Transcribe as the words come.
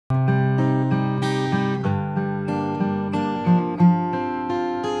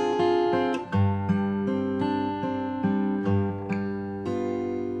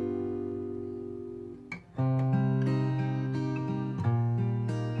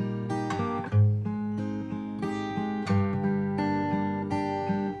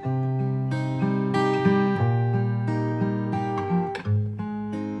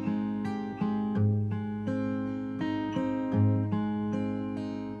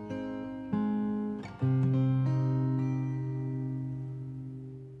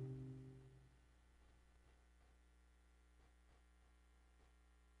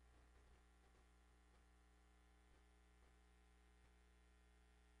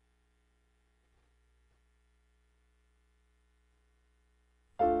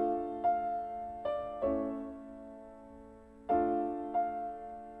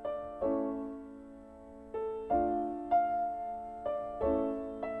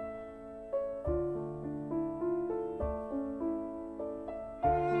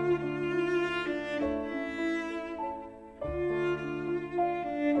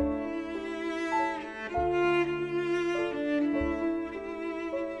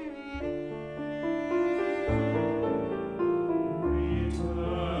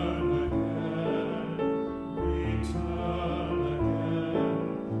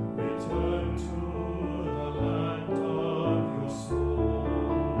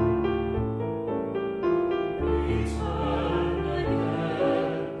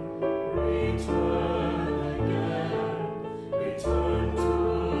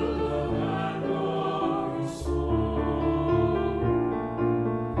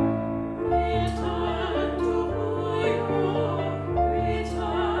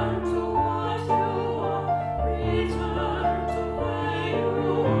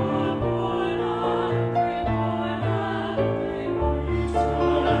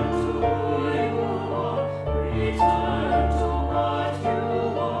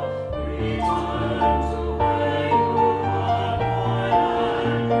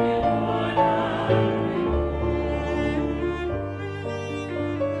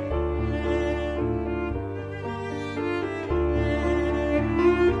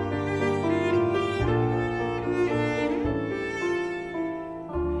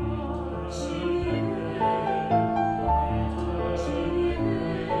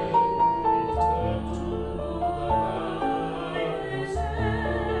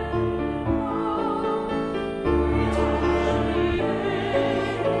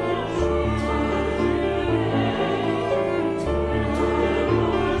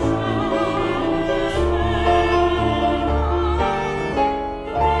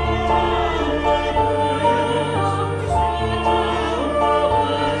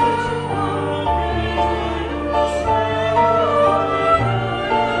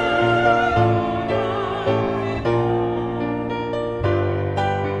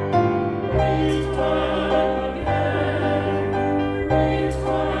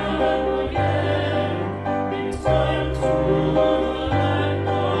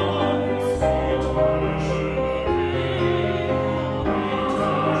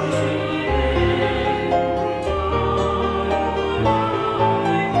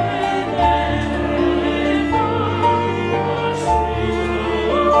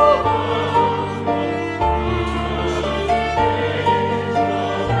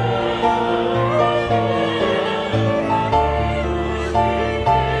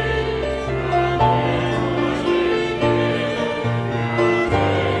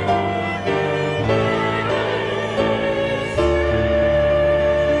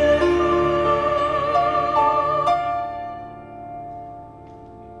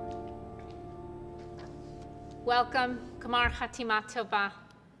Chatima Tova.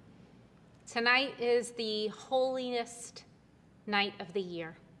 Tonight is the holiest night of the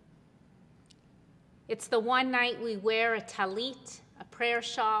year. It's the one night we wear a talit, a prayer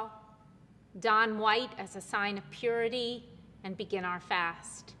shawl, don white as a sign of purity, and begin our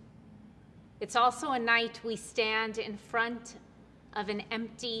fast. It's also a night we stand in front of an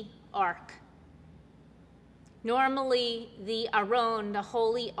empty ark. Normally, the Aron, the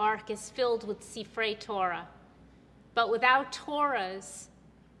holy ark, is filled with Sifrei Torah. But without Torahs,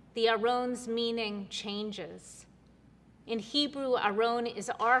 the Aron's meaning changes. In Hebrew, Aron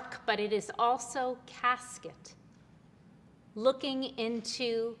is ark, but it is also casket. Looking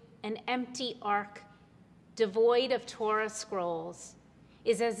into an empty ark devoid of Torah scrolls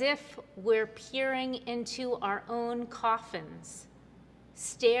is as if we're peering into our own coffins,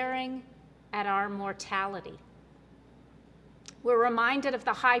 staring at our mortality. We're reminded of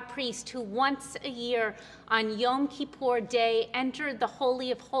the high priest who once a year on Yom Kippur Day entered the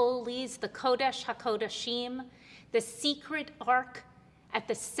Holy of Holies, the Kodesh HaKodashim, the secret ark at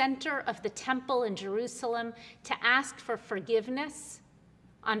the center of the temple in Jerusalem, to ask for forgiveness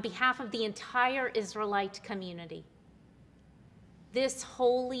on behalf of the entire Israelite community. This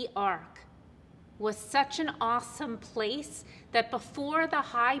holy ark was such an awesome place that before the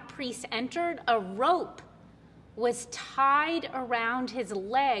high priest entered, a rope was tied around his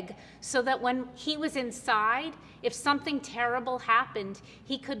leg so that when he was inside, if something terrible happened,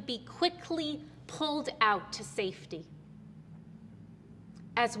 he could be quickly pulled out to safety.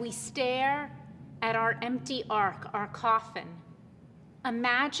 As we stare at our empty ark, our coffin,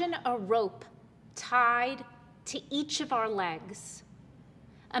 imagine a rope tied to each of our legs.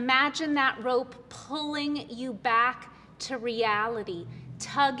 Imagine that rope pulling you back to reality,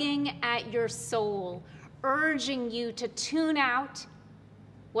 tugging at your soul, urging you to tune out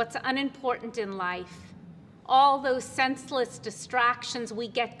what's unimportant in life, all those senseless distractions we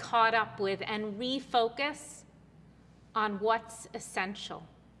get caught up with, and refocus on what's essential.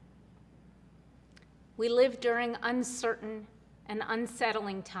 We live during uncertain and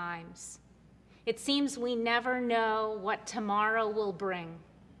unsettling times. It seems we never know what tomorrow will bring.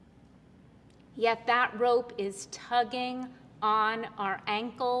 Yet that rope is tugging on our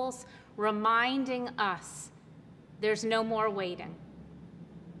ankles, reminding us there's no more waiting.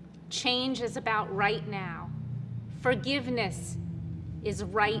 Change is about right now. Forgiveness is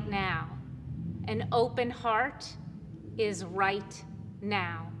right now. An open heart is right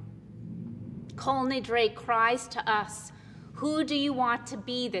now. Kol Nidre cries to us, who do you want to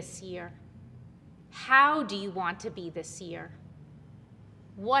be this year? How do you want to be this year?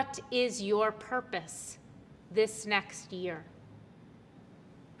 What is your purpose this next year?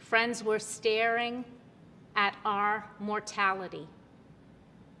 Friends, we're staring at our mortality.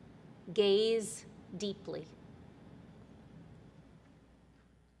 Gaze deeply.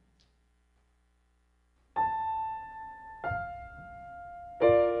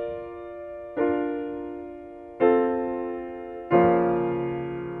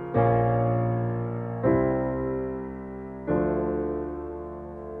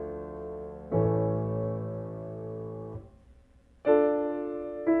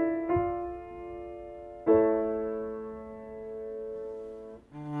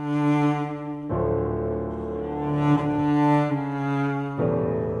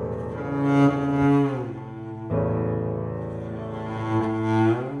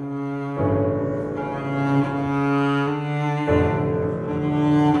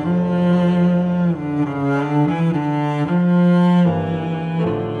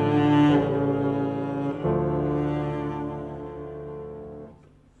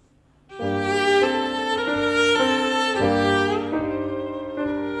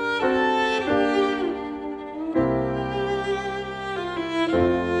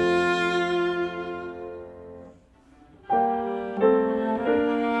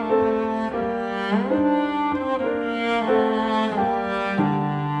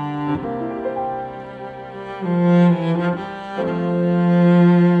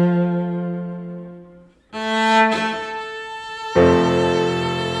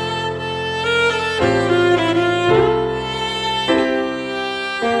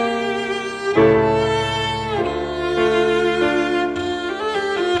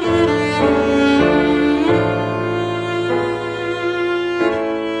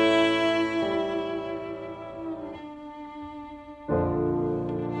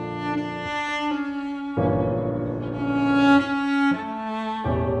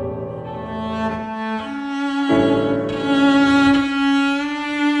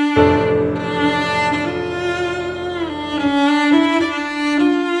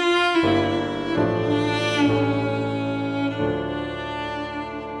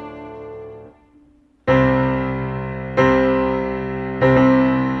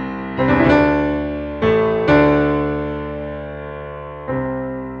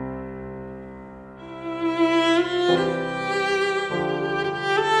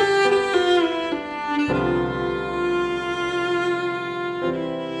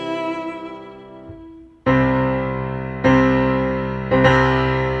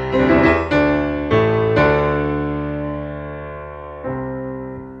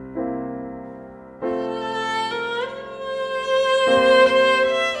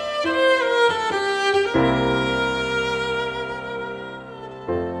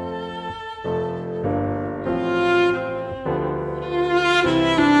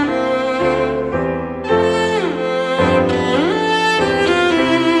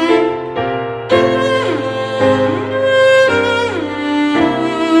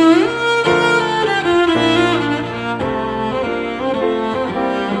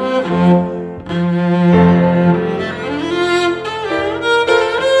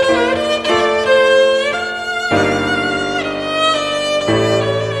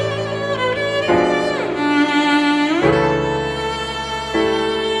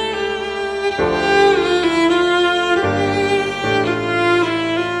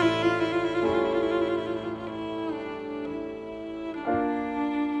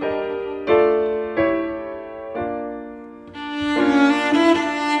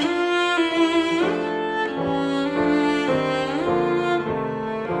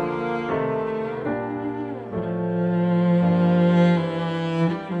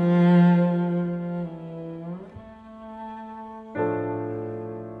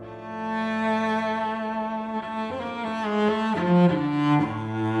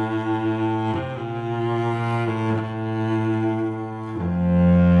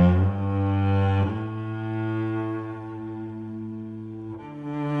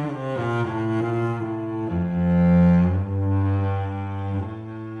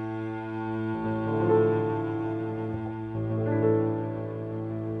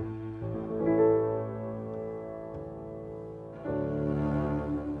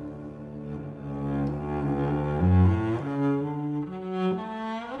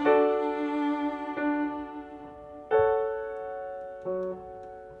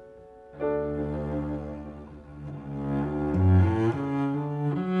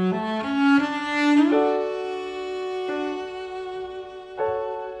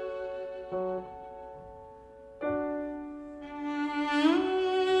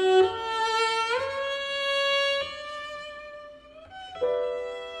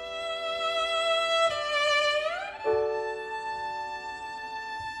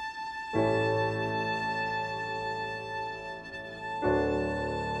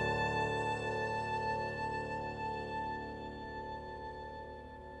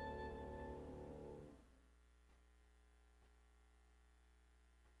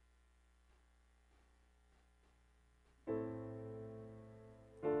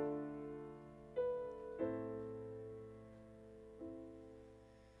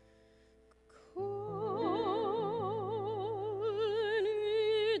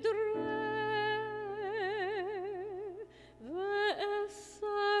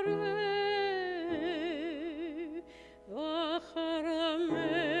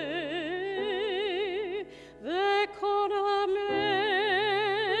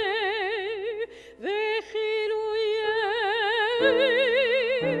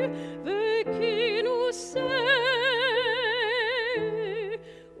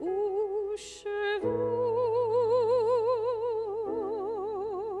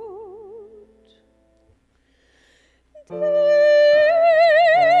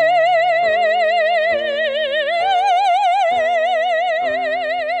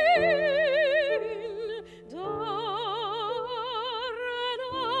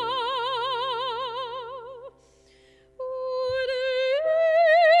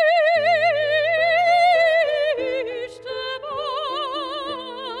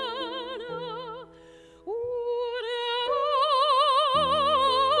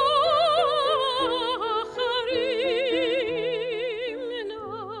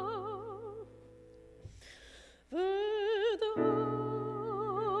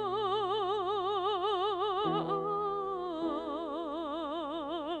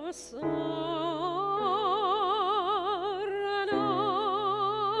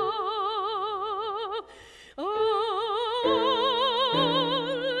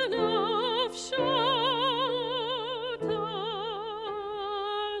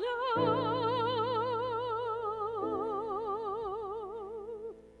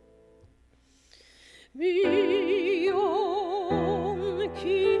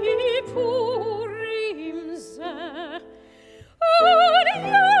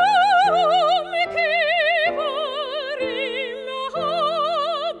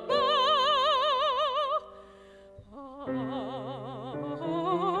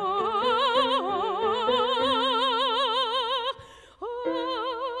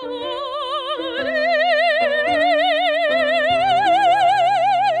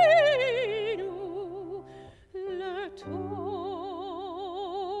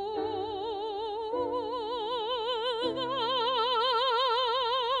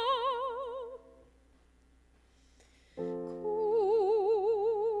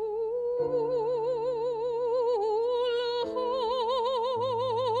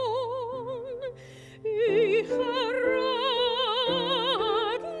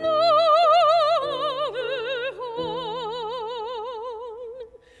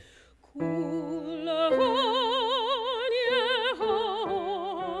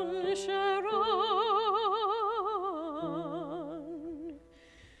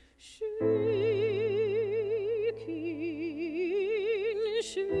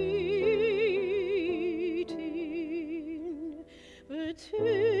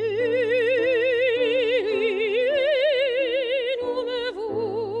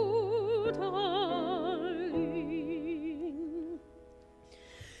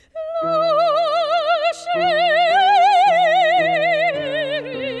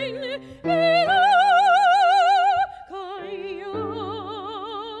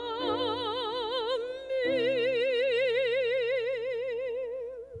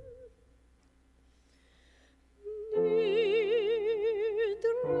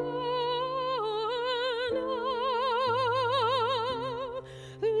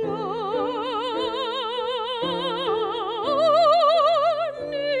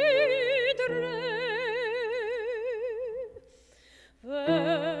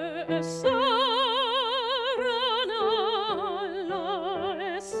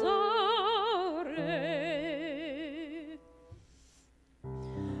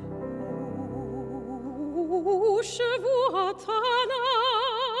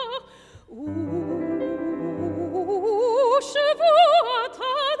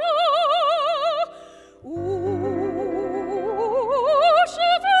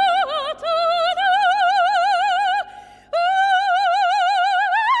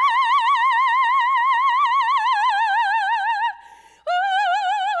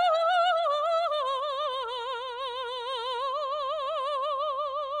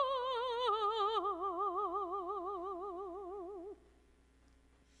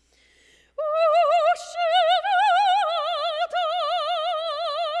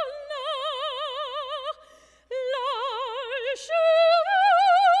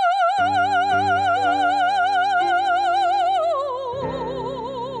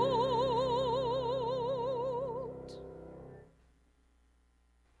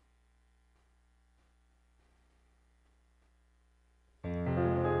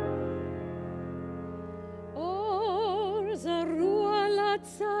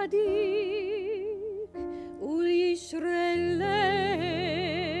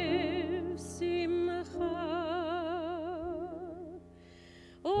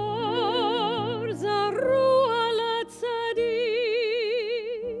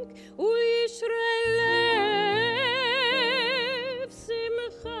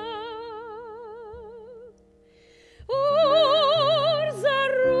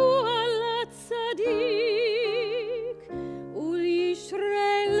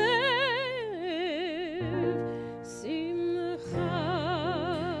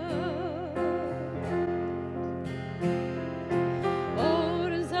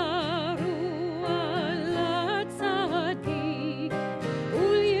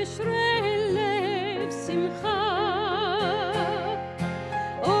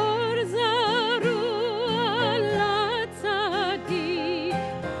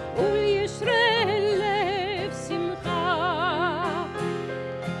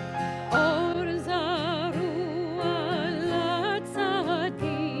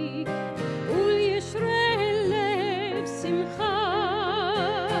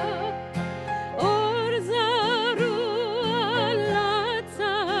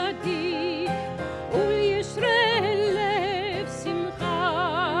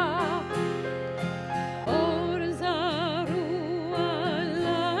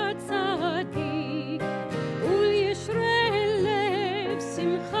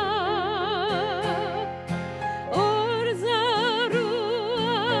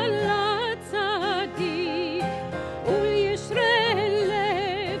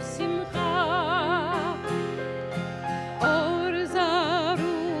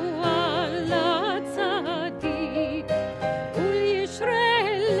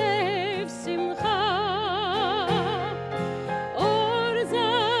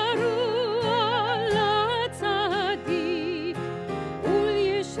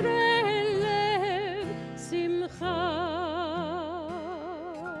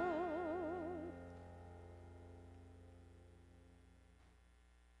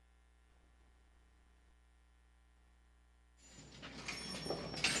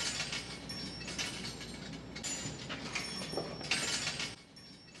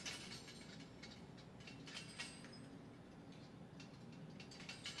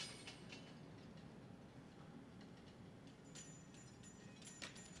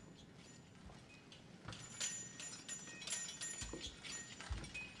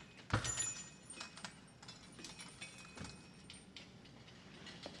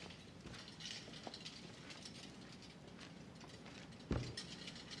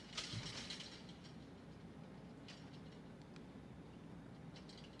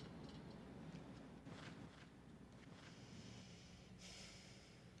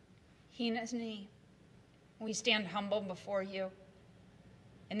 Hineni, we stand humble before you,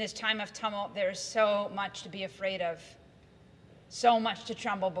 In this time of tumult, there is so much to be afraid of, so much to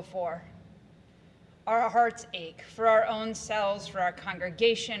tremble before. Our hearts ache for our own selves, for our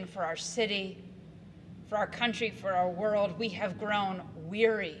congregation, for our city, for our country, for our world. We have grown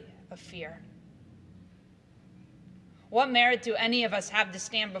weary of fear. What merit do any of us have to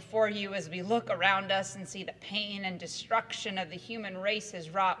stand before you as we look around us and see the pain and destruction of the human race has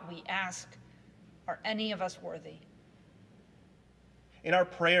wrought? We ask, are any of us worthy? In our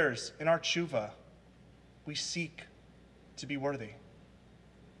prayers, in our tshuva, we seek to be worthy.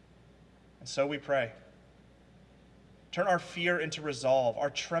 And so we pray. Turn our fear into resolve,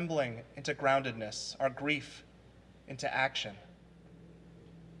 our trembling into groundedness, our grief into action.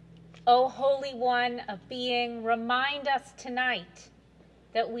 O Holy One of Being, remind us tonight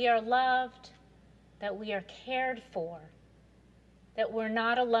that we are loved, that we are cared for, that we're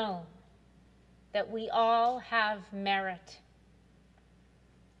not alone, that we all have merit.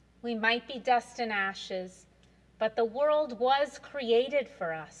 We might be dust and ashes, but the world was created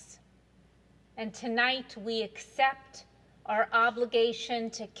for us. And tonight we accept our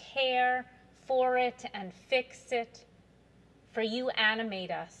obligation to care for it and fix it, for you animate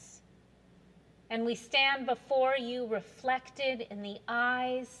us. And we stand before you reflected in the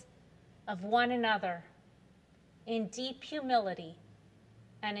eyes of one another, in deep humility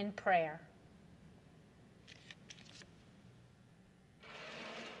and in prayer.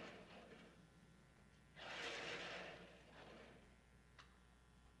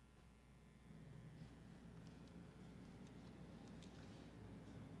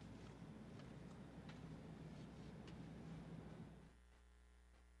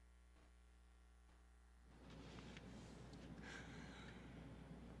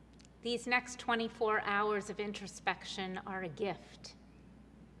 These next 24 hours of introspection are a gift.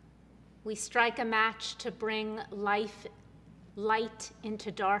 We strike a match to bring light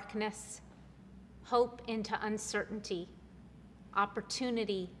into darkness, hope into uncertainty,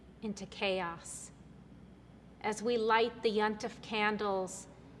 opportunity into chaos. As we light the Yontif candles,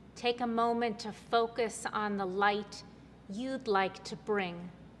 take a moment to focus on the light you'd like to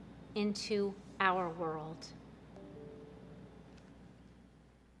bring into our world.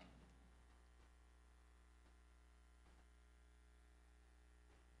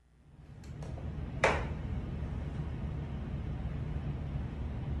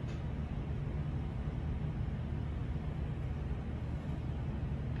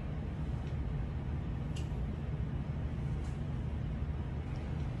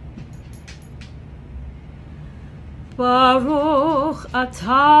 Baruch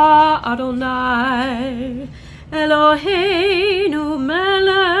atah Adonai Eloheinu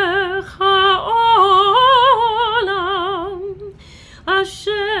melech haolam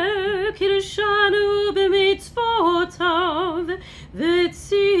asher kirshanu b'mitzvotav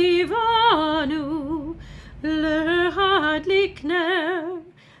v'tzivanu lehadlik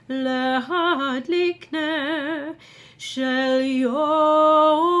ner shel yom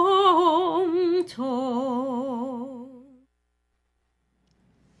tov.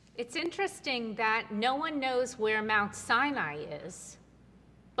 It's interesting that no one knows where Mount Sinai is,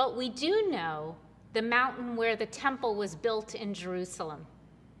 but we do know the mountain where the temple was built in Jerusalem.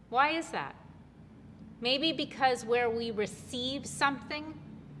 Why is that? Maybe because where we receive something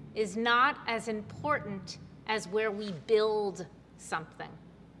is not as important as where we build something.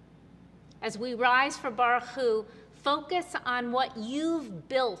 As we rise for Baruch Hu, focus on what you've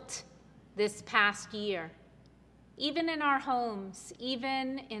built this past year. Even in our homes,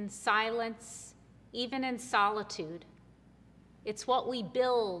 even in silence, even in solitude. It's what we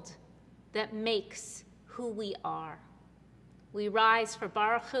build that makes who we are. We rise for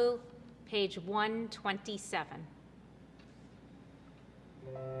Baruch Hu, page 127.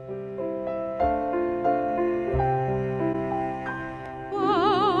 Amen.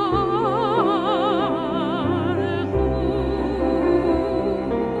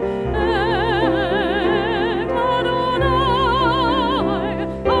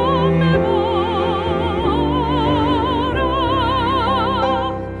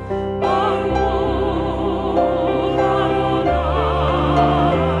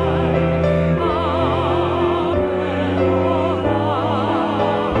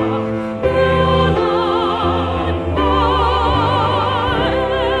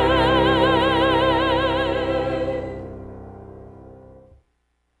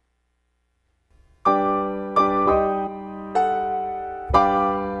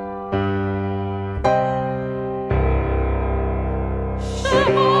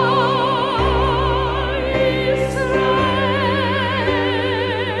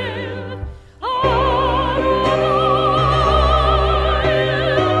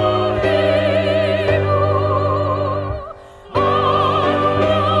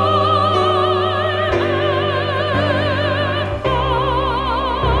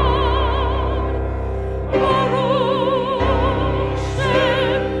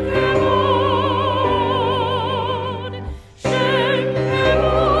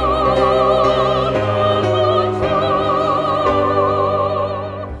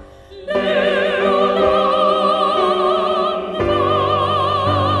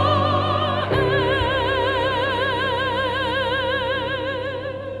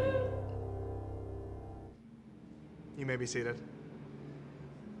 be seated.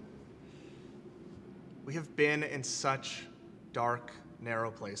 We have been in such dark, narrow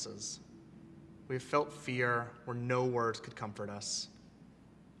places. We have felt fear where no words could comfort us.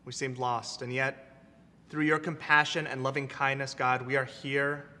 We seemed lost, and yet, through your compassion and loving kindness, God, we are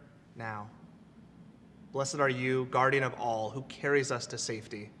here now. Blessed are you, guardian of all, who carries us to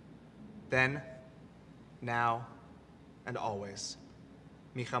safety, then, now, and always.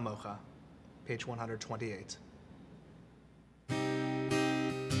 Micha Mocha, page 128.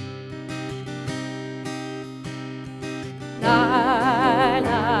 La,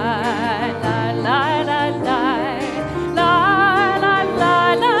 la, la, la, la, la.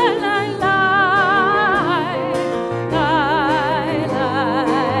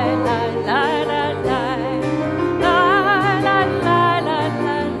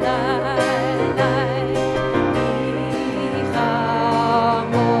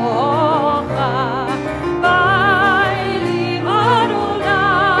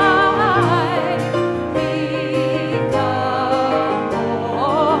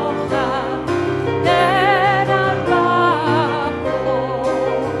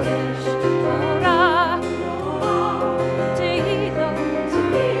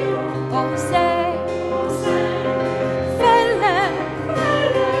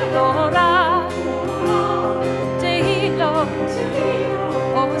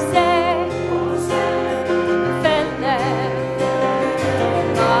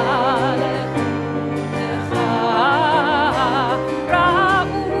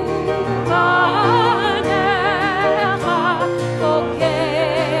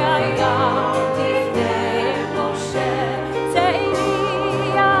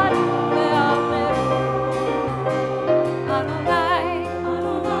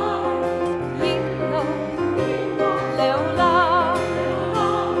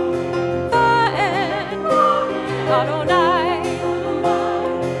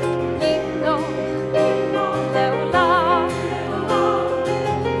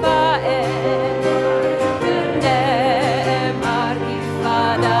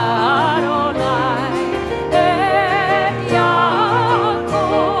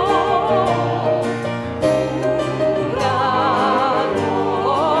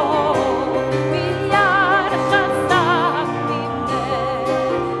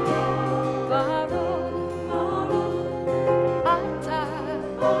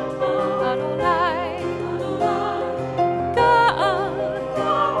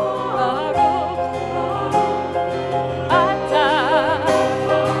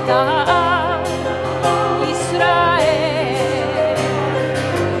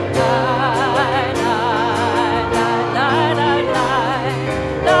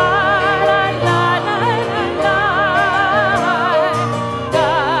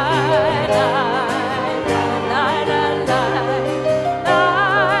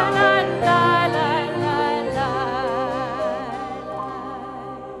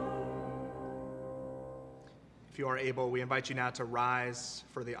 We invite you now to rise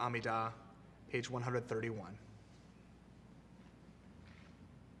for the Amidah, page 131.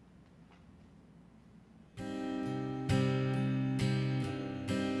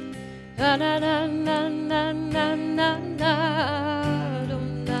 Na na na na na na na na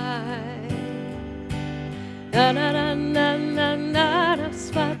na na na na na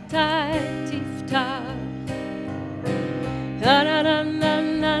sfatai tiftach na na na na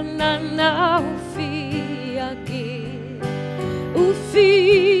na na na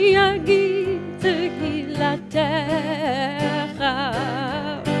ufi agit tehilatecha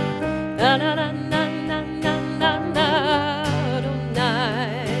na na na na na na na na na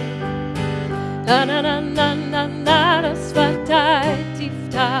na na na na na sfatai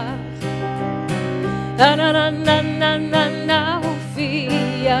tiftach na na na na na na na ufi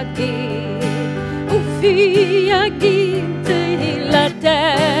agit tehilatecha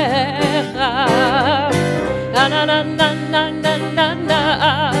na na na na na na na na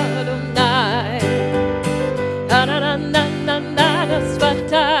Adonai na na na na na na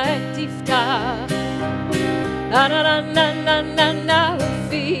sfatai tiftach na na na na na na na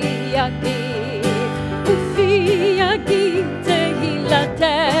ufi agit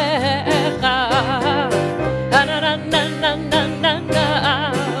tehilatecha na na na na na na na na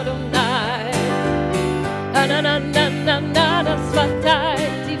Adonai na na na na na na sfatai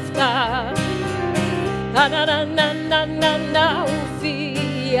tiftach na na na na na na na ufi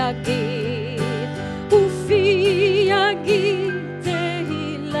agit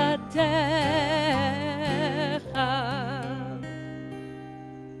tehilatecha.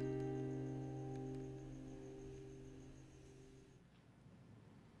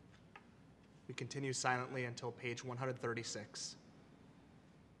 We continue silently until page 136.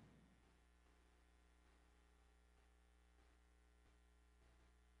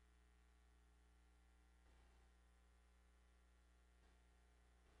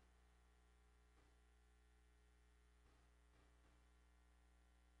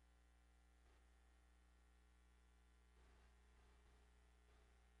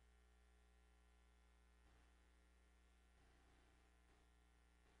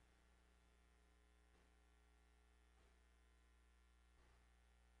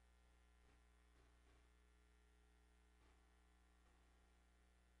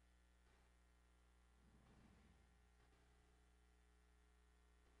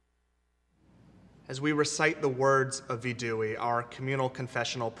 As we recite the words of Vitucci, our communal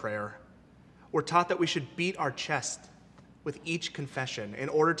confessional prayer, we're taught that we should beat our chest with each confession in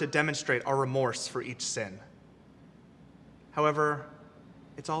order to demonstrate our remorse for each sin. However,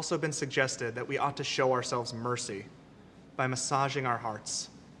 it's also been suggested that we ought to show ourselves mercy by massaging our hearts,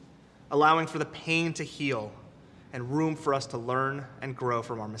 allowing for the pain to heal and room for us to learn and grow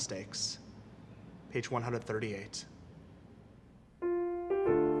from our mistakes. Page 138.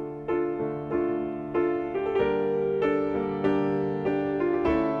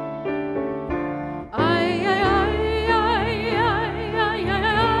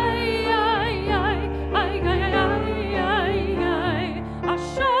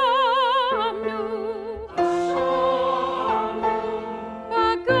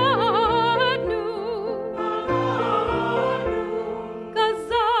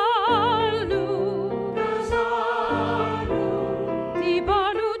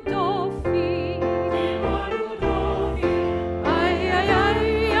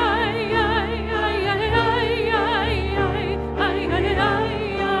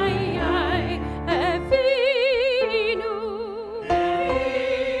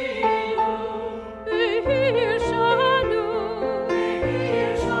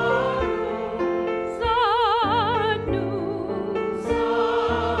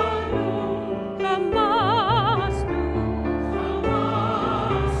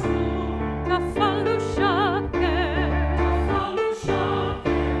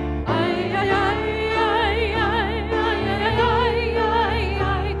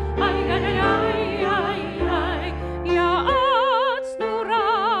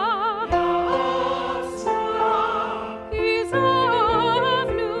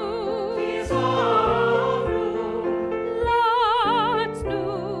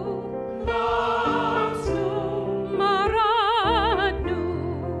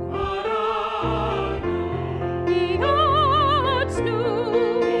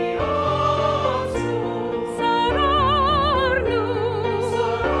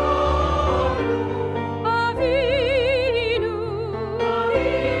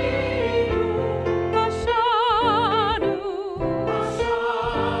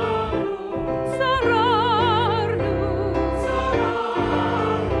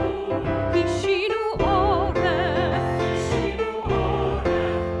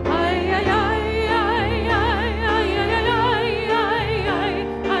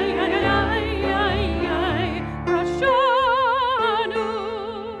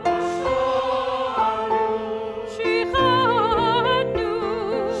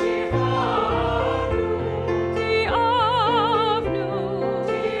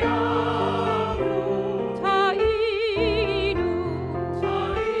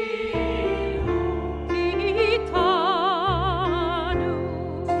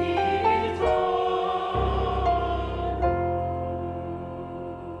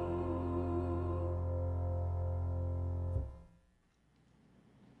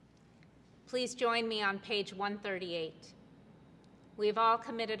 Please join me on page 138. We have all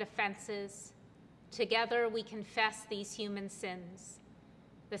committed offenses. Together we confess these human sins,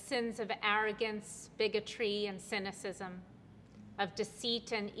 the sins of arrogance, bigotry, and cynicism, of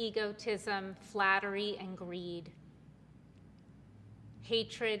deceit and egotism, flattery and greed,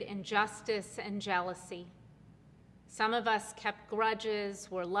 hatred, injustice, and jealousy. Some of us kept grudges,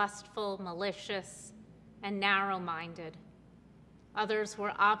 were lustful, malicious, and narrow-minded. Others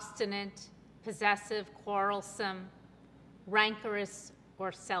were obstinate, possessive, quarrelsome, rancorous,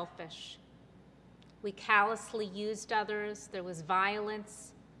 or selfish. We callously used others. There was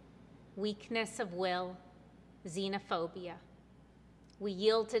violence, weakness of will, xenophobia. We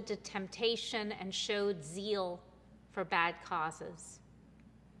yielded to temptation and showed zeal for bad causes.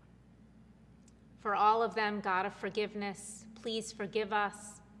 For all of them, God of forgiveness, please forgive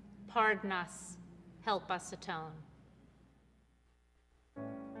us, pardon us, help us atone.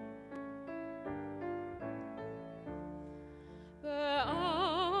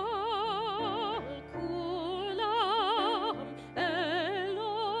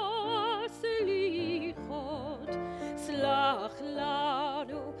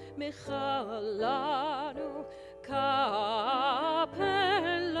 מחלנו, קפלנו,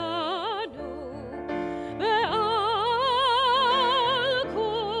 ועל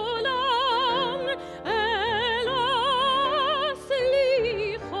כולם אל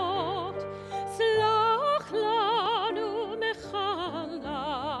הסליחות, סלח לנו,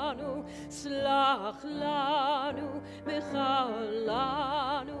 מחלנו, סלח לנו, מחלנו,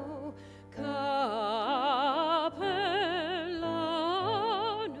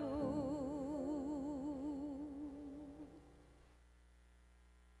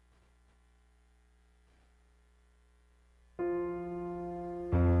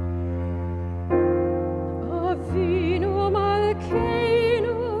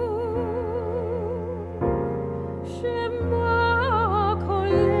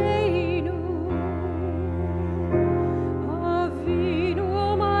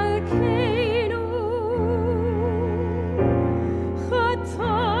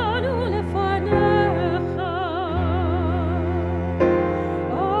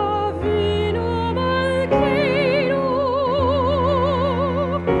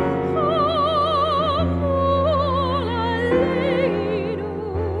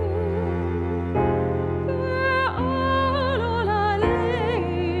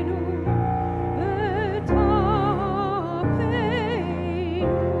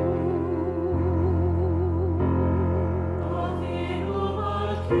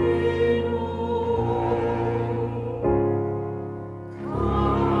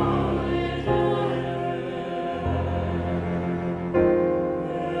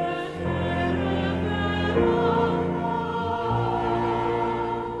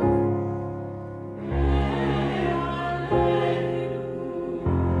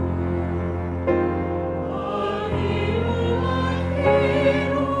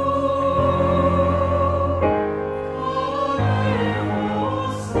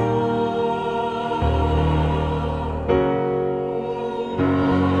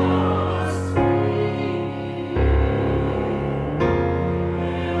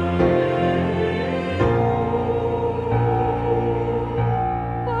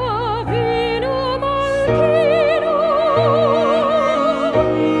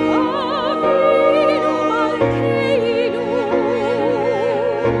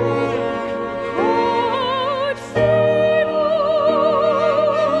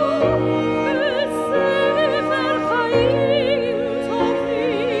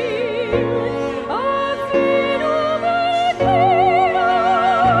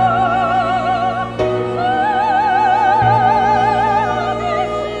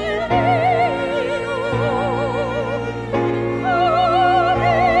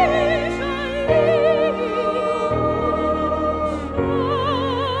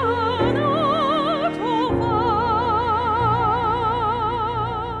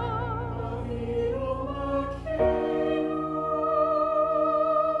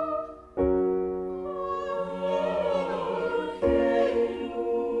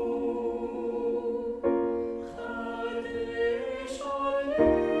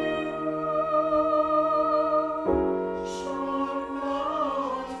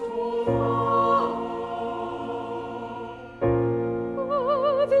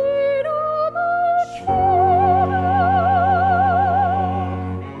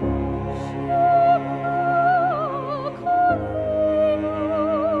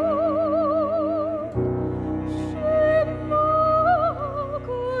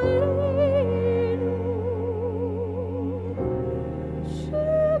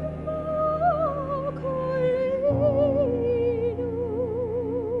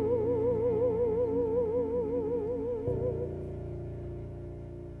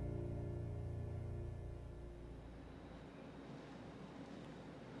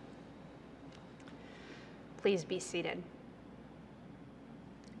 Please be seated.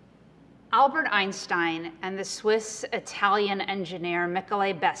 Albert Einstein and the Swiss-Italian engineer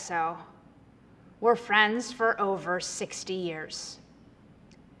Michele Besso were friends for over 60 years.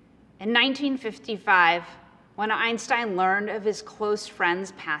 In 1955, when Einstein learned of his close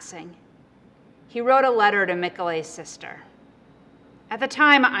friend's passing, he wrote a letter to Michele's sister. At the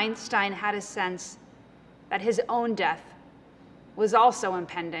time, Einstein had a sense that his own death was also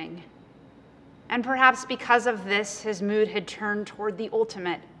impending. And perhaps because of this, his mood had turned toward the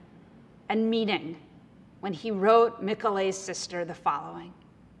ultimate and meaning when he wrote Michele's sister the following.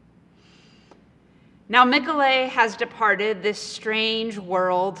 Now Michele has departed this strange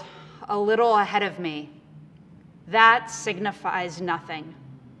world a little ahead of me. That signifies nothing.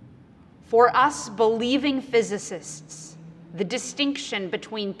 For us believing physicists, the distinction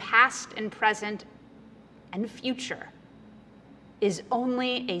between past and present and future is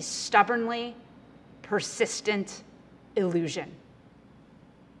only a stubbornly persistent illusion.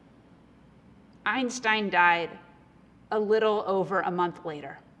 Einstein died a little over a month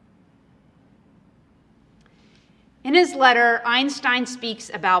later. In his letter, Einstein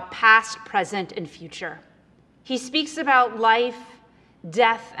speaks about past, present, and future. He speaks about life,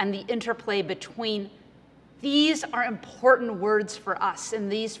 death, and the interplay between. These are important words for us in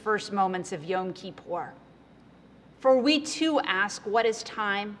these first moments of Yom Kippur. For we too ask, what is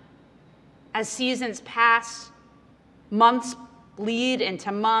time? As seasons pass, months bleed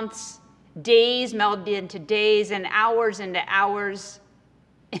into months, days meld into days, and hours into hours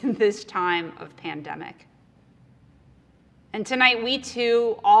in this time of pandemic. And tonight we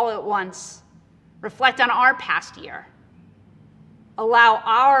too, all at once, reflect on our past year, allow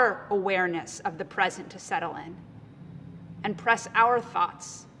our awareness of the present to settle in, and press our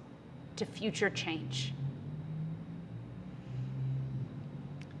thoughts to future change.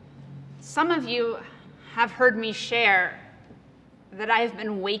 Some of you have heard me share that I have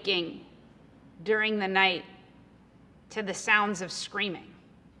been waking during the night to the sounds of screaming.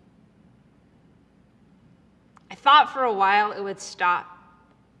 I thought for a while it would stop,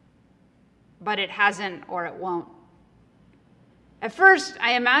 but it hasn't or it won't. At first,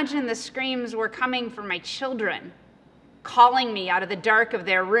 I imagined the screams were coming from my children, calling me out of the dark of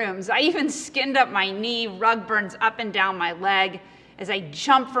their rooms. I even skinned up my knee, rug burns up and down my leg as I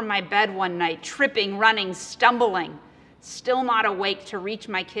jumped from my bed one night, tripping, running, stumbling, still not awake to reach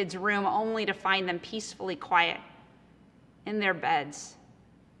my kids' room, only to find them peacefully quiet in their beds,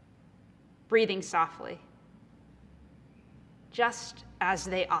 breathing softly, just as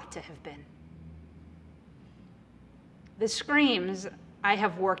they ought to have been. The screams I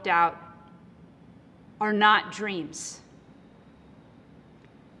have worked out are not dreams.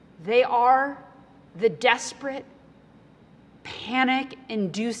 They are the desperate,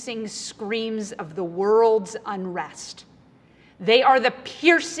 panic-inducing screams of the world's unrest. They are the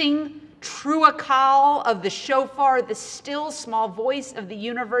piercing trua call of the shofar, the still small voice of the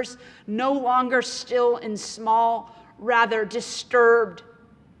universe, no longer still and small, rather disturbed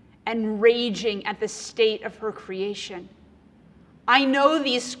and raging at the state of her creation. I know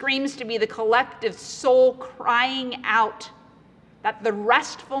these screams to be the collective soul crying out that the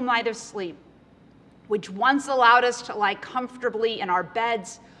restful night of sleep, which once allowed us to lie comfortably in our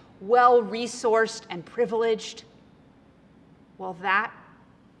beds, well-resourced and privileged, well, that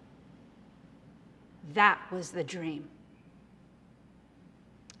was the dream.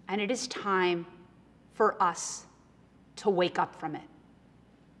 And it is time for us to wake up from it.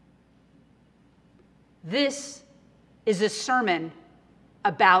 This is a sermon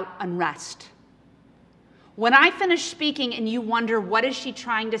about unrest. When I finish speaking and you wonder, what is she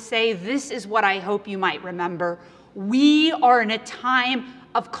trying to say? This is what I hope you might remember. We are in a time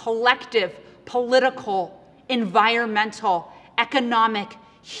of collective, political, environmental, economic,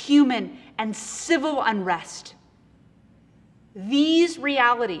 human, and civil unrest. These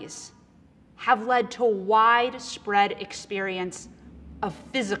realities have led to widespread experience of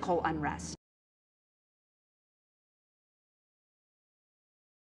physical unrest.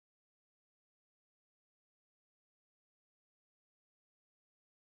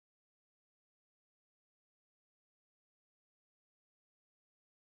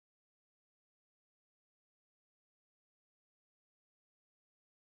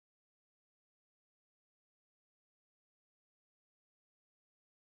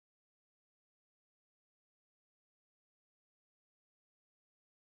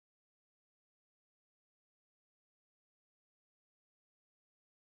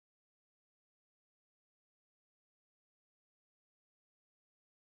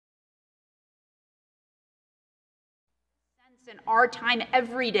 In our time,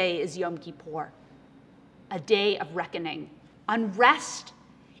 every day is Yom Kippur, a day of reckoning. Unrest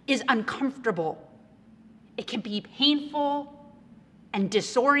is uncomfortable. It can be painful and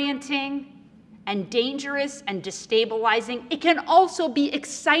disorienting and dangerous and destabilizing. It can also be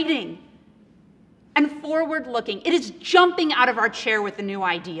exciting and forward-looking. It is jumping out of our chair with a new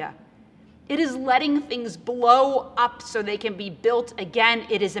idea. It is letting things blow up so they can be built again.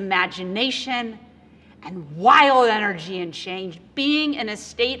 It is imagination and wild energy and change. Being in a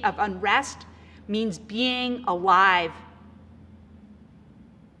state of unrest means being alive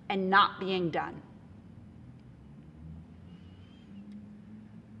and not being done.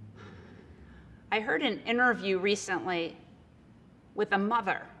 I heard an interview recently with a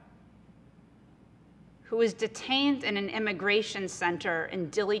mother who was detained in an immigration center in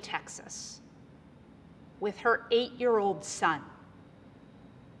Dilley, Texas, with her 8-year-old son.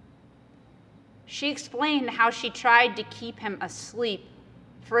 She explained how she tried to keep him asleep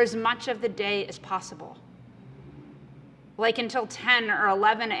for as much of the day as possible, like until 10 or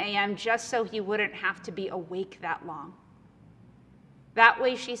 11 a.m., just so he wouldn't have to be awake that long. That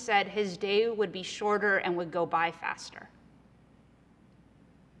way, she said, his day would be shorter and would go by faster.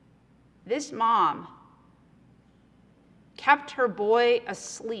 This mom kept her boy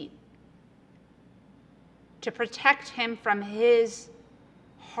asleep to protect him from his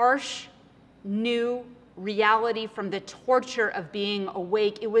harsh, new reality, from the torture of being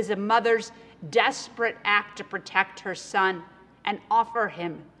awake. It was a mother's desperate act to protect her son and offer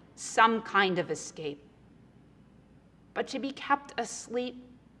him some kind of escape. But to be kept asleep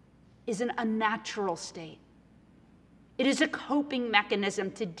is an unnatural state. It is a coping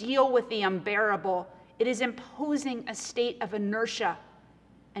mechanism to deal with the unbearable. It is imposing a state of inertia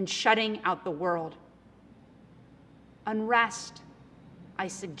and shutting out the world. Unrest, I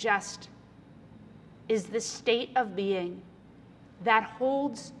suggest, is the state of being that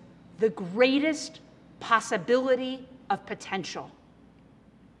holds the greatest possibility of potential.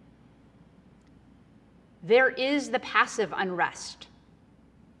 There is the passive unrest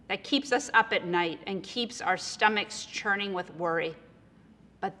that keeps us up at night and keeps our stomachs churning with worry.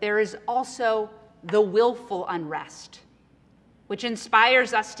 But there is also the willful unrest, which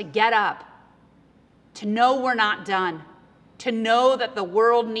inspires us to get up, to know we're not done, to know that the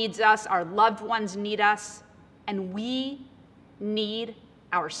world needs us, our loved ones need us, and we need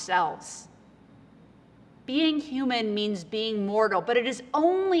ourselves. Being human means being mortal, but it is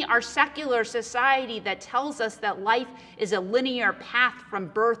only our secular society that tells us that life is a linear path from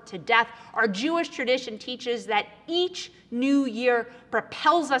birth to death. Our Jewish tradition teaches that each new year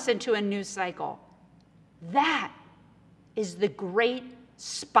propels us into a new cycle. That is the great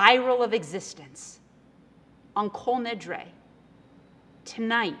spiral of existence. On Kol Nidre,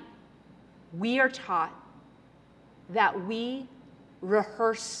 tonight, we are taught that we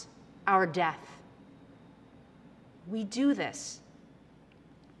rehearse our death. We do this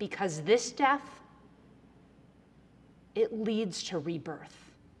because this death, it leads to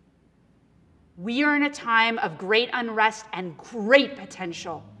rebirth. We are in a time of great unrest and great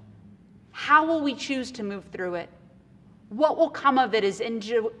potential. How will we choose to move through it? What will come of it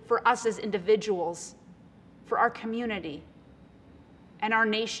for us as individuals, for our community, and our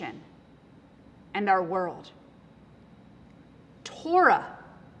nation, and our world? Torah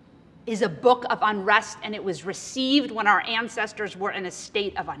is a book of unrest, and it was received when our ancestors were in a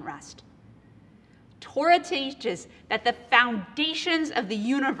state of unrest. Torah teaches that the foundations of the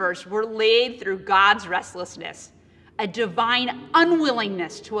universe were laid through God's restlessness, a divine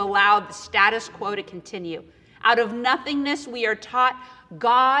unwillingness to allow the status quo to continue. Out of nothingness, we are taught,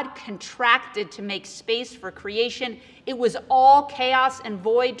 God contracted to make space for creation. It was all chaos and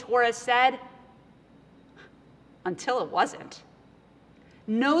void, Torah said, until it wasn't.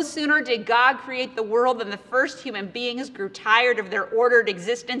 No sooner did God create the world than the first human beings grew tired of their ordered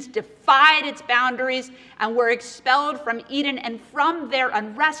existence, defied its boundaries, and were expelled from Eden. And from their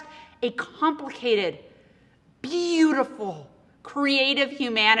unrest, a complicated, beautiful, creative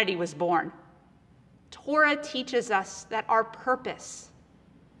humanity was born. Torah teaches us that our purpose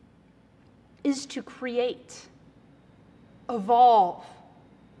is to create, evolve,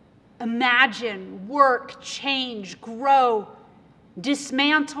 imagine, work, change, grow,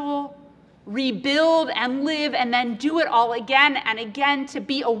 dismantle, rebuild, and live, and then do it all again and again, to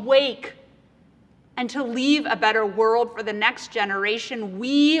be awake and to leave a better world for the next generation.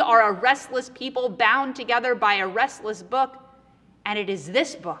 We are a restless people bound together by a restless book, and it is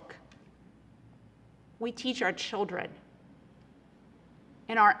this book we teach our children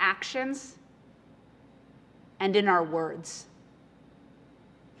in our actions and in our words.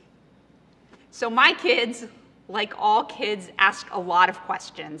 So my kids, like all kids, ask a lot of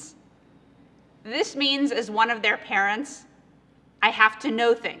questions. This means, as one of their parents, I have to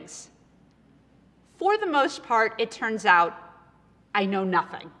know things. For the most part, it turns out I know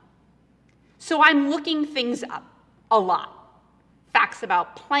nothing. So I'm looking things up a lot. Facts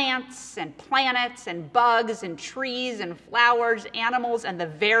about plants and planets and bugs and trees and flowers, animals, and the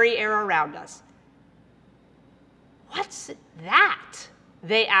very air around us. What's that?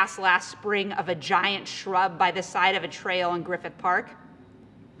 They asked last spring of a giant shrub by the side of a trail in Griffith Park.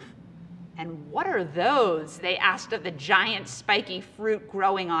 And what are those? They asked of the giant spiky fruit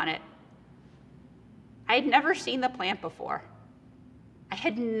growing on it. I had never seen the plant before. I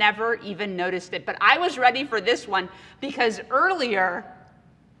had never even noticed it, but I was ready for this one because earlier,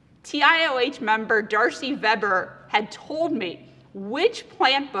 TIOH member Darcy Weber had told me which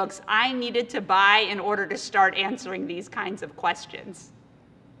plant books I needed to buy in order to start answering these kinds of questions.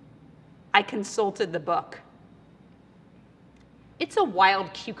 I consulted the book. It's a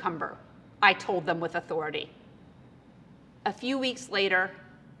wild cucumber, I told them with authority. A few weeks later,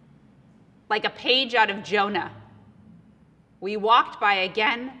 like a page out of Jonah, we walked by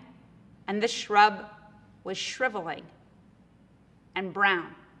again, and the shrub was shriveling and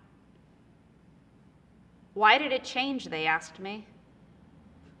brown. Why did it change, they asked me.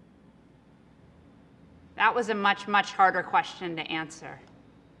 That was a much, much harder question to answer.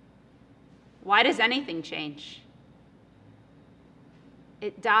 Why does anything change?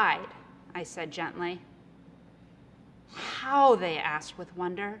 It died, I said gently. How, they asked with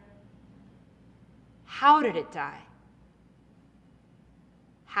wonder. How did it die?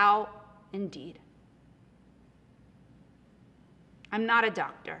 How indeed. I'm not a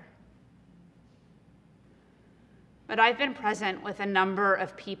doctor, but I've been present with a number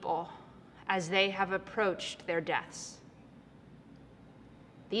of people as they have approached their deaths.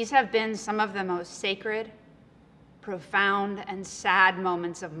 These have been some of the most sacred, profound, and sad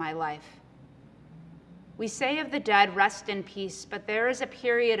moments of my life. We say of the dead, rest in peace, but there is a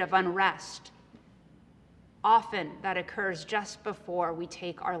period of unrest, often that occurs just before we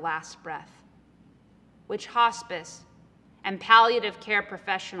take our last breath, which hospice and palliative care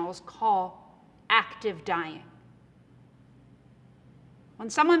professionals call active dying. When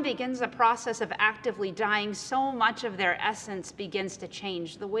someone begins a process of actively dying, so much of their essence begins to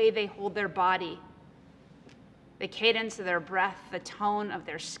change. The way they hold their body, the cadence of their breath, the tone of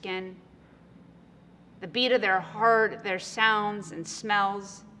their skin, the beat of their heart, their sounds and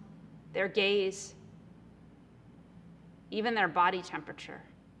smells, their gaze, even their body temperature.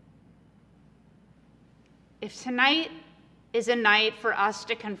 If tonight is a night for us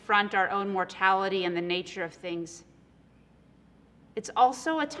to confront our own mortality and the nature of things, it's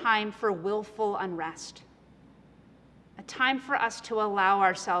also a time for willful unrest, a time for us to allow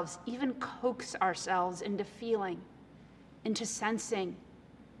ourselves, even coax ourselves into feeling, into sensing,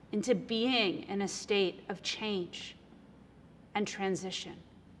 into being in a state of change and transition.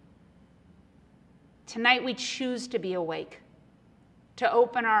 Tonight we choose to be awake, to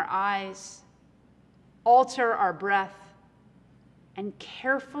open our eyes, alter our breath, and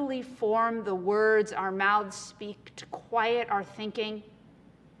carefully form the words our mouths speak to quiet our thinking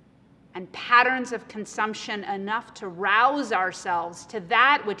and patterns of consumption enough to rouse ourselves to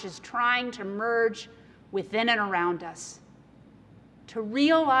that which is trying to merge within and around us. To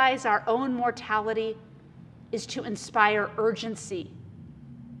realize our own mortality is to inspire urgency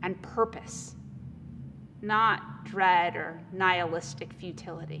and purpose, not dread or nihilistic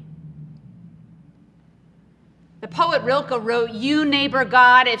futility. The poet Rilke wrote, "You, neighbor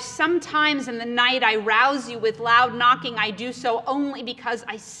God, if sometimes in the night I rouse you with loud knocking, I do so only because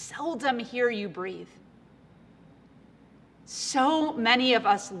I seldom hear you breathe." So many of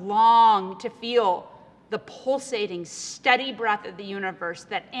us long to feel the pulsating, steady breath of the universe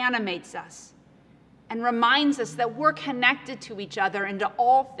that animates us and reminds us that we're connected to each other and to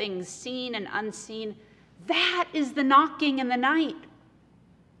all things seen and unseen. That is the knocking in the night.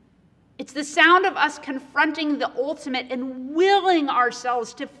 It's the sound of us confronting the ultimate and willing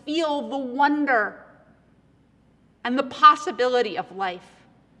ourselves to feel the wonder and the possibility of life.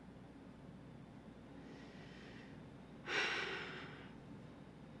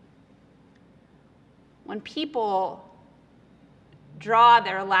 When people draw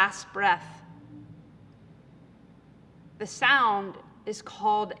their last breath, the sound is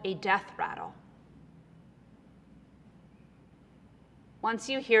called a death rattle. Once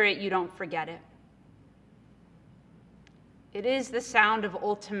you hear it, you don't forget it. It is the sound of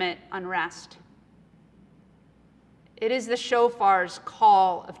ultimate unrest. It is the shofar's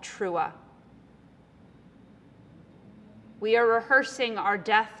call of trua. We are rehearsing our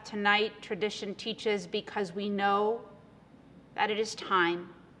death tonight, tradition teaches, because we know that it is time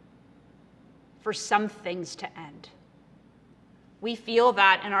for some things to end. We feel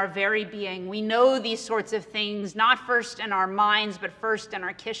that in our very being. We know these sorts of things, not first in our minds, but first in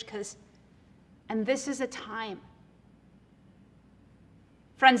our kishkas. And this is a time.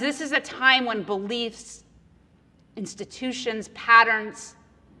 Friends, this is a time when beliefs, institutions, patterns,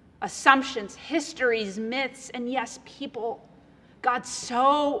 assumptions, histories, myths, and yes, people, God,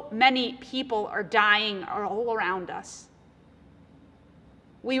 so many people are dying all around us.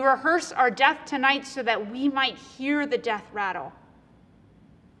 We rehearse our death tonight so that we might hear the death rattle,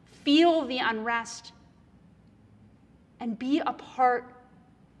 feel the unrest, and be a part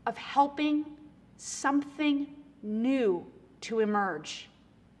of helping something new to emerge.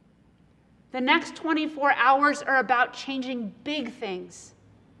 The next 24 hours are about changing big things.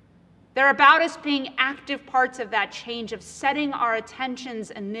 They're about us being active parts of that change, of setting our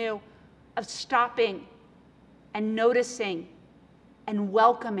attentions anew, of stopping and noticing and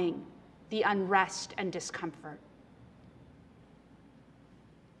welcoming the unrest and discomfort.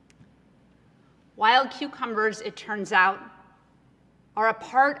 Wild cucumbers, it turns out, are a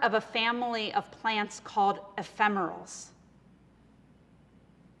part of a family of plants called ephemerals.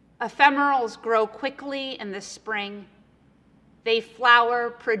 Ephemerals grow quickly in the spring. They flower,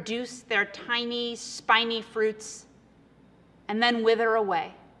 produce their tiny, spiny fruits, and then wither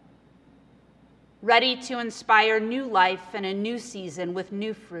away, ready to inspire new life and a new season with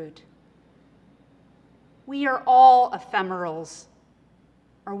new fruit. We are all ephemerals,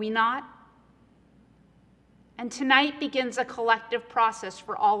 are we not? And tonight begins a collective process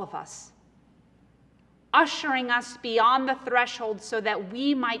for all of us, ushering us beyond the threshold so that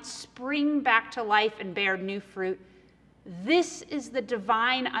we might spring back to life and bear new fruit. This is the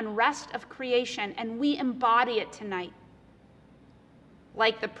divine unrest of creation, and we embody it tonight.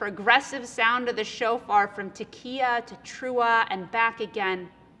 Like the progressive sound of the shofar from tekiah to trua and back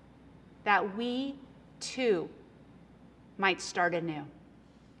again, that we too might start anew.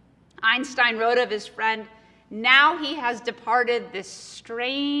 Einstein wrote of his friend, "Now he has departed this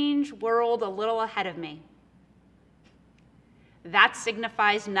strange world a little ahead of me." That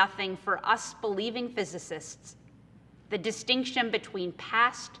signifies nothing for us believing physicists. The distinction between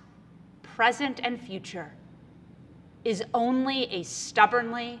past, present, and future is only a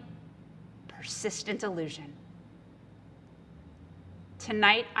stubbornly persistent illusion.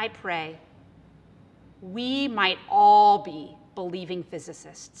 Tonight, I pray we might all be believing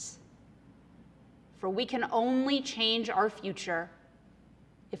physicists. For we can only change our future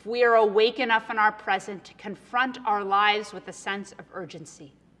if we are awake enough in our present to confront our lives with a sense of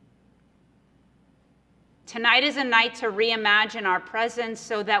urgency. Tonight is a night to reimagine our present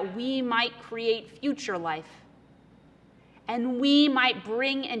so that we might create future life, and we might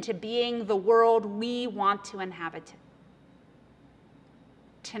bring into being the world we want to inhabit.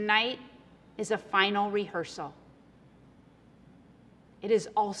 Tonight is a final rehearsal. It is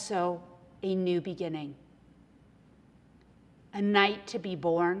also a new beginning, a night to be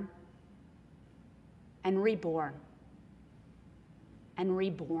born and reborn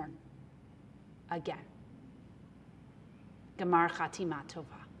again. Gemar Chatima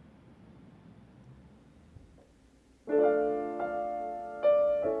Tova.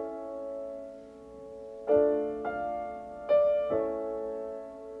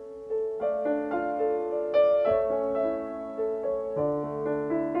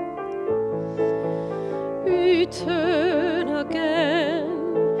 Return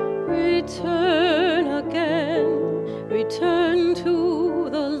again, return again, return to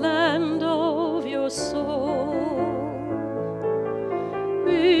the land of your soul.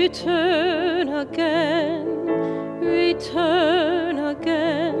 Return again, return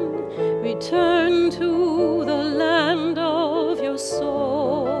again, return to the land of your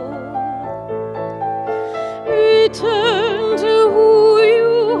soul. Return to who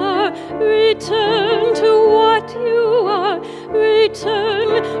you are, return to what you are,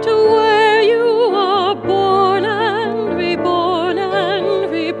 return to where you are born and reborn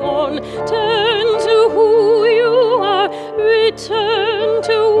and reborn. Turn to who you are, return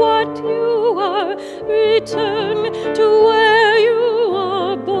to what you are, return to where you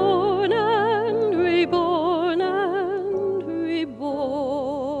are born and reborn and reborn.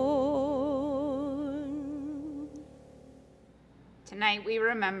 Tonight we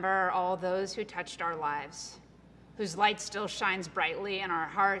remember all those who touched our lives, whose light still shines brightly in our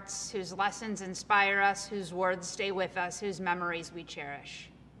hearts, whose lessons inspire us, whose words stay with us, whose memories we cherish.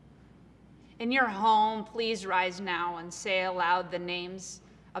 In your home, please rise now and say aloud the names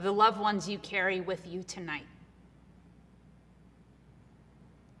of the loved ones you carry with you tonight.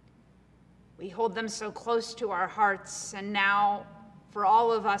 We hold them so close to our hearts, and now, for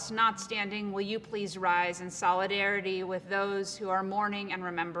all of us not standing, will you please rise in solidarity with those who are mourning and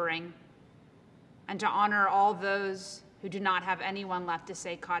remembering, and to honor all those who do not have anyone left to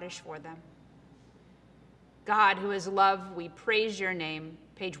say Kaddish for them. God, who is love, we praise your name.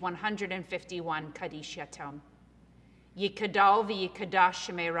 Page 151, Kaddish Yatom. Yikadal v'yikadash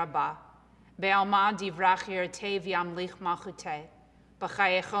shemei rabbah, be'alma divrach yirtei v'yamlich malchutei,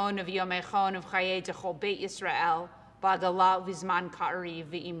 b'chayechon v'yomechon v'chayei dechol beit Yisrael, b'agalat v'zman ka'ari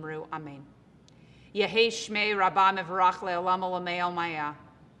v'imru, amen. Yehei shmei rabbah mevarach le'olam olamei almaya,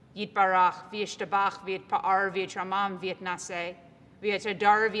 yitbarach v'yishtabach v'yitpa'ar v'yitramam v'yitnaseh,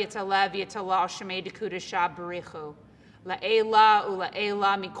 v'yitadar v'yitalev v'yitalal shemei dekudasha b'richu, la'ela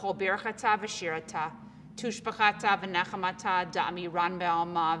ula'ela mikol birchata v'shirata, tushbachata v'nechamata da'amiran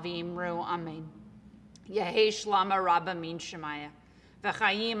be'alma v'imru, amen. Yehei shlama rabba min shemaya,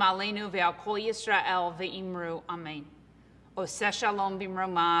 V'chaim aleinu ve'al kol Yisrael ve'imru amen. Oseh shalom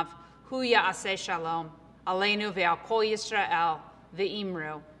b'mromav, hu ya'aseh shalom, aleinu ve'al kol Yisrael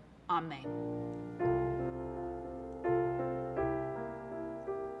ve'imru amen.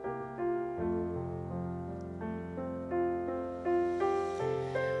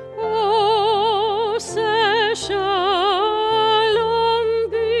 Shalom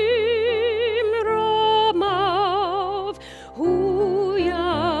bimromav, hu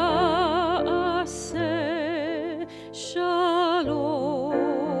ya'aseh shalom.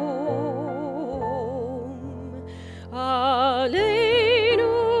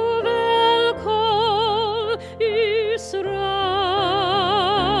 Aleinu ve'al kol Yisrael,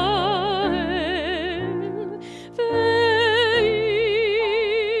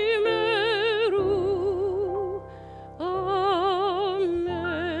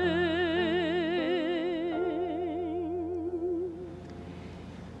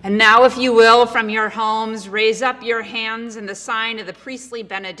 And now, if you will, from your homes, raise up your hands in the sign of the priestly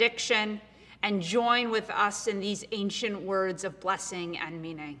benediction and join with us in these ancient words of blessing and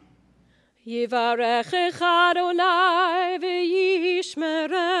meaning. Yivarechecha Adonai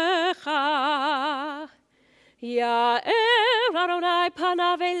v'yishmerecha. Ya'er Adonai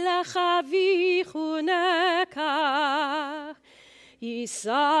panav elecha v'chuneka.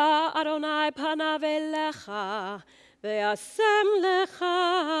 Yisa Adonai panav elecha ve'asem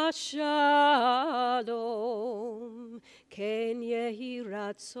lecha shalom. Ken yehi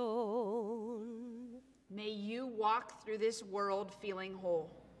ratzon. May you walk through this world feeling whole.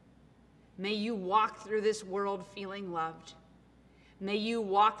 May you walk through this world feeling loved. May you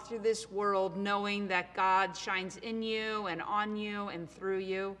walk through this world knowing that God shines in you and on you and through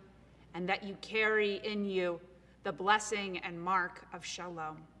you, and that you carry in you the blessing and mark of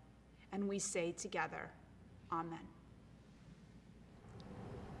shalom. And we say together, Amen.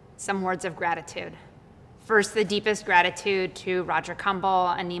 Some words of gratitude. First, the deepest gratitude to Roger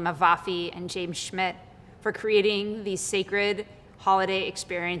Kumbel, Anima Vafi, and James Schmidt for creating these sacred holiday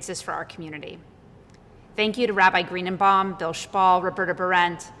experiences for our community. Thank you to Rabbi Greenenbaum, Bill Spall, Roberta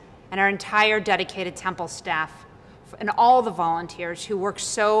Berendt, and our entire dedicated temple staff, and all the volunteers who work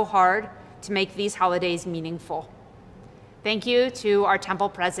so hard to make these holidays meaningful. Thank you to our temple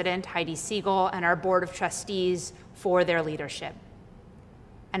president, Heidi Siegel, and our board of trustees for their leadership.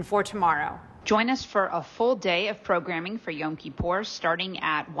 And for tomorrow, join us for a full day of programming for Yom Kippur, starting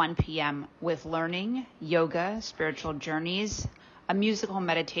at 1 p.m. with learning, yoga, spiritual journeys, a musical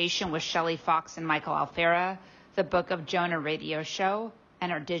meditation with Shelly Fox and Michael Alfera, the Book of Jonah radio show,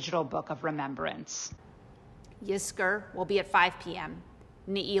 and our digital book of remembrance. Yizkor will be at 5 p.m.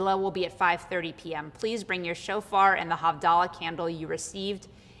 Ne'ilah will be at 5:30 p.m. Please bring your shofar and the Havdalah candle you received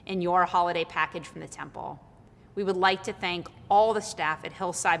in your holiday package from the temple. We would like to thank all the staff at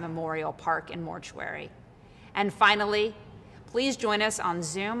Hillside Memorial Park and Mortuary. And finally, please join us on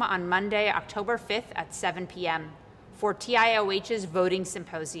Zoom on Monday, October 5th at 7 p.m. for TIOH's Voting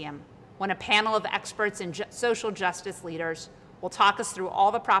Symposium, when a panel of experts and social justice leaders will talk us through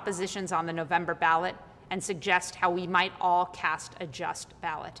all the propositions on the November ballot and suggest how we might all cast a just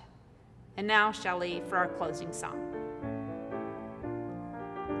ballot. And now, Shelly, for our closing song.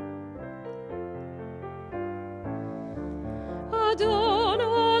 Adon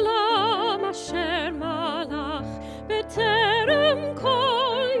olam asher malach beterem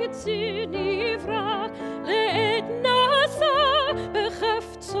kol yitzir nivra le'ed nasa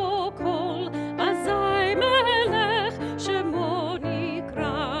bechefzo kol azai melech shemo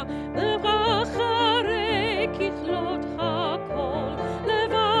nikra b'racharei kichlot hakol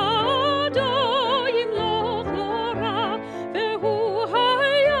levado yimloch lo ra vehu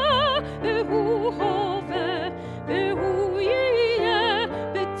haya vehu hoveh vehu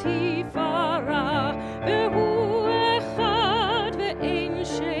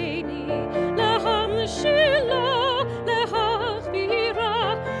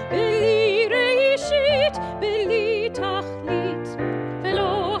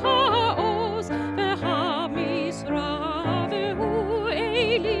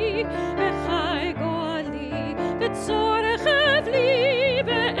Eli